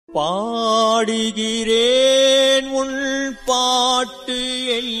பாடுகிறேன் உன் பாட்டு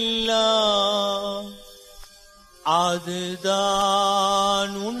எல்லாம்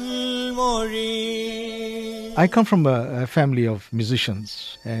அதுதான் உன் மொழி. I come from a family of musicians,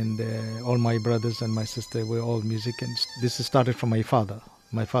 and all my brothers and my sister were all musicians. This started from my father.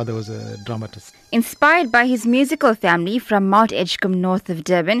 My father was a dramatist. Inspired by his musical family from Mount Edgecombe north of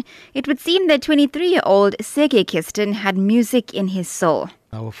Durban, it would seem that 23-year-old Segai Kiston had music in his soul.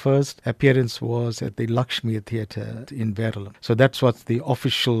 Our first appearance was at the Luxmi Theatre in Verulam. So that's what's the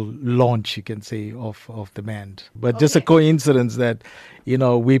official launch, you can say, of the band. But just a coincidence that,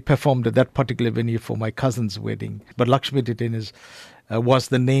 we performed at that particular venue for my cousin's wedding. But Luxmi Entertainers was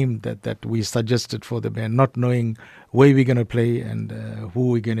the name that we suggested for the band, not knowing where we're going to play and who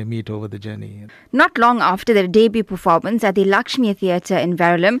we're going to meet over the journey. Not long after their debut performance at the Luxmi Theatre in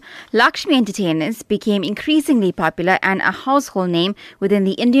Verulam, Luxmi Entertainers became increasingly popular and a household name within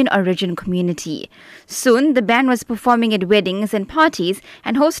the Indian origin community. Soon, the band was performing at weddings and parties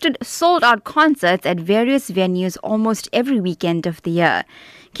and hosted sold-out concerts at various venues almost every weekend of the year.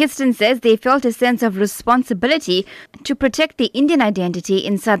 Kiston says they felt a sense of responsibility to protect the Indian identity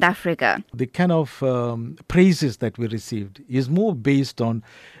in South Africa. The kind of praises that we received is more based on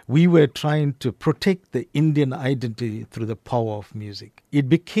we were trying to protect the Indian identity through the power of music. It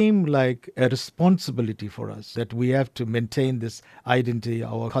became like a responsibility for us that we have to maintain this identity,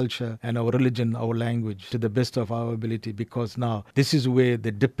 our culture and our religion, our language to the best of our ability, because now this is where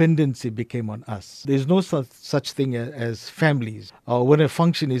the dependency became on us. There's no such thing as families. When a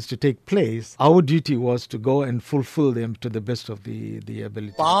function is to take place, our duty was to go and fulfill them to the best of the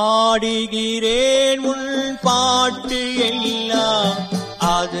ability. பாடுகிறேன் உன் பாட்டு எல்லாம்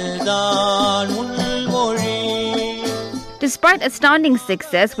அதுதான் உன் மொழி. Despite astounding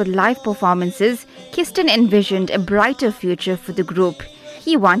success with live performances, Kiston envisioned a brighter future for the group.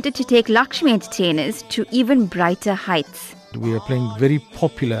 He wanted to take Luxmi Entertainers to even brighter heights. We are playing very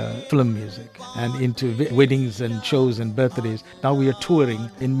popular film music and into weddings and shows and birthdays. Now we are touring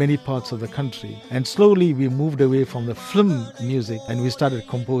in many parts of the country. And slowly we moved away from the film music and we started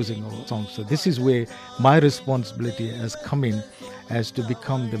composing our songs. So this is where my responsibility has come in, as to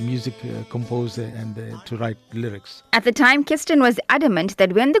become the music composer and to write lyrics. At the time, Kiston was adamant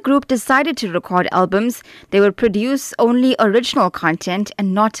that when the group decided to record albums, they would produce only original content and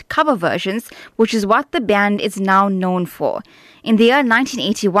not cover versions, which is what the band is now known for. In the year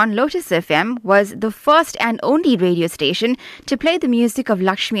 1981, Lotus FM was the first and only radio station to play the music of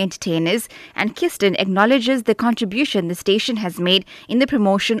Luxmi Entertainers, and Kiston acknowledges the contribution the station has made in the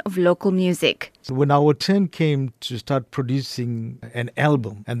promotion of local music. So when our turn came to start producing an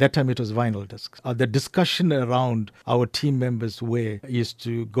album, and that time it was vinyl discs, the discussion around our team members is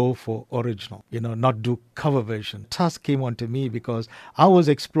to go for original, not do cover version. Task came on to me because I was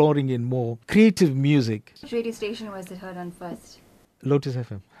exploring in more creative music. Which radio station was it heard on first? Lotus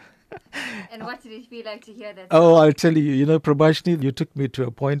FM. And what did it feel like to hear that? Oh, I'll tell you, Prabashini, you took me to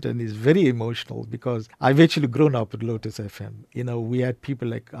a point and it's very emotional because I've actually grown up with Lotus FM. We had people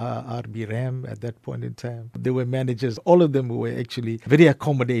like R.B. Ram at that point in time. They were managers. All of them were actually very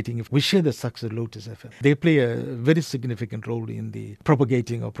accommodating. We share the success of Lotus FM. They play a very significant role in the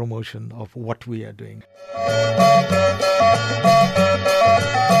propagating or promotion of what we are doing.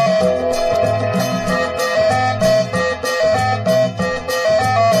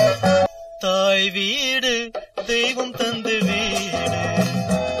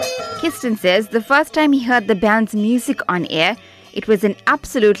 Kiston says the first time he heard the band's music on air, it was an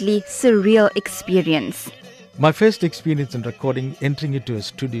absolutely surreal experience. My first experience in recording, entering into a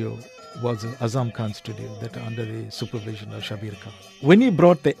studio, was Azam Khan's studio, that under the supervision of Shabir Khan. When he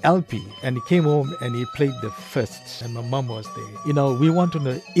brought the LP and he came home and he played the first, and my mom was there, we want to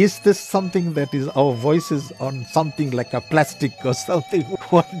know, is this something that is our voices on something like a plastic or something?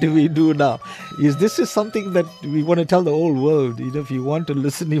 What do we do now? This is something that we want to tell the whole world. If you want to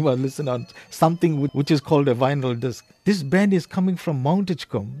listen, you must listen on something which is called a vinyl disc. This band is coming from Mount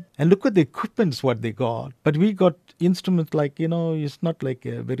Edgecombe, and look at the equipments what they got. But we got instruments like, it's not like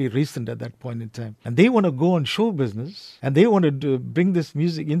very recent at that point in time. And they want to go on show business, and they wanted to bring this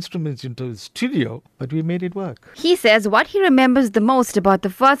music instruments into the studio, but we made it work. He says what he remembers the most about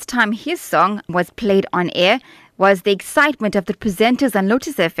the first time his song was played on air was the excitement of the presenters on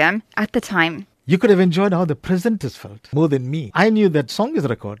Lotus FM at the time. You could have enjoyed how the presenters felt more than me. I knew that song is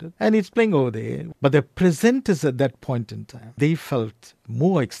recorded and it's playing over there. But the presenters at that point in time, they felt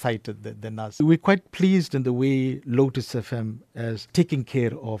more excited than us. We're quite pleased in the way Lotus FM is taking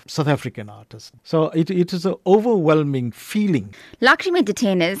care of South African artists. So it is an overwhelming feeling. Luxmi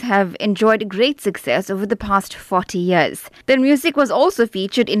Entertainers have enjoyed great success over the past 40 years. Their music was also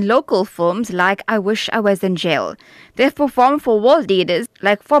featured in local films like I Wish I Was in Jail. They've performed for world leaders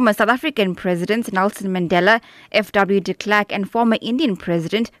like former South African President Nelson Mandela, F.W. de Klerk, and former Indian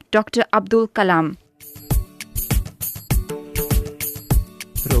President Dr. Abdul Kalam.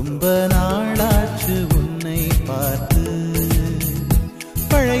 ரொம்ப நாளாச்சு உன்னை பார்த்து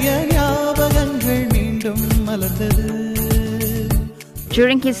பழைய ஞாபகங்கள் மீண்டும் மலர்ந்தது.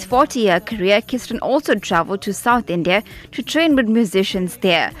 During his 40-year career, Kiston also traveled to South India to train with musicians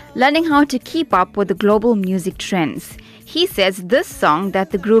there, learning how to keep up with the global music trends. He says this song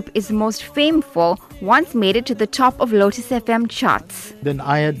that the group is most famed for once made it to the top of Lotus FM charts. Then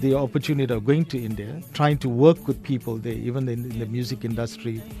I had the opportunity of going to India, trying to work with people there, even in the music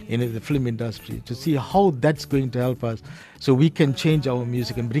industry, in the film industry, to see how that's going to help us so we can change our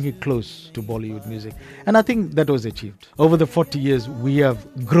music and bring it close to Bollywood music. And I think that was achieved. Over the 40 years, we have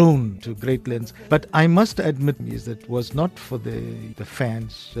grown to great lengths. But I must admit is that was not for the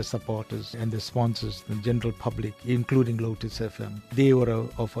fans, the supporters and the sponsors, the general public, including Lotus FM. They were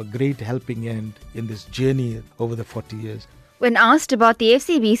of a great helping hand in this journey over the 40 years. When asked about the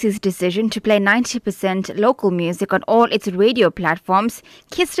FCBC's decision to play 90% local music on all its radio platforms,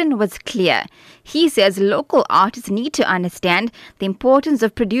 Kiston was clear. He says local artists need to understand the importance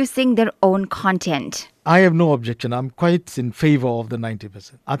of producing their own content. I have no objection. I'm quite in favor of the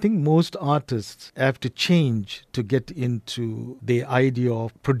 90%. I think most artists have to change to get into the idea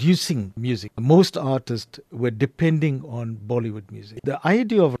of producing music. Most artists were depending on Bollywood music. The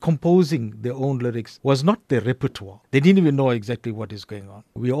idea of composing their own lyrics was not their repertoire. They didn't even know exactly what is going on.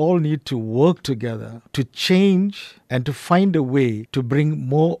 We all need to work together to change and to find a way to bring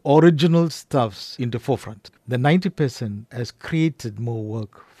more original stuffs into forefront. The 90% has created more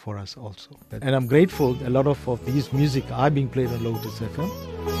work for us also. And I'm grateful a lot of these music are being played on Lotus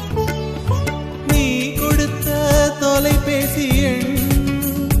FM.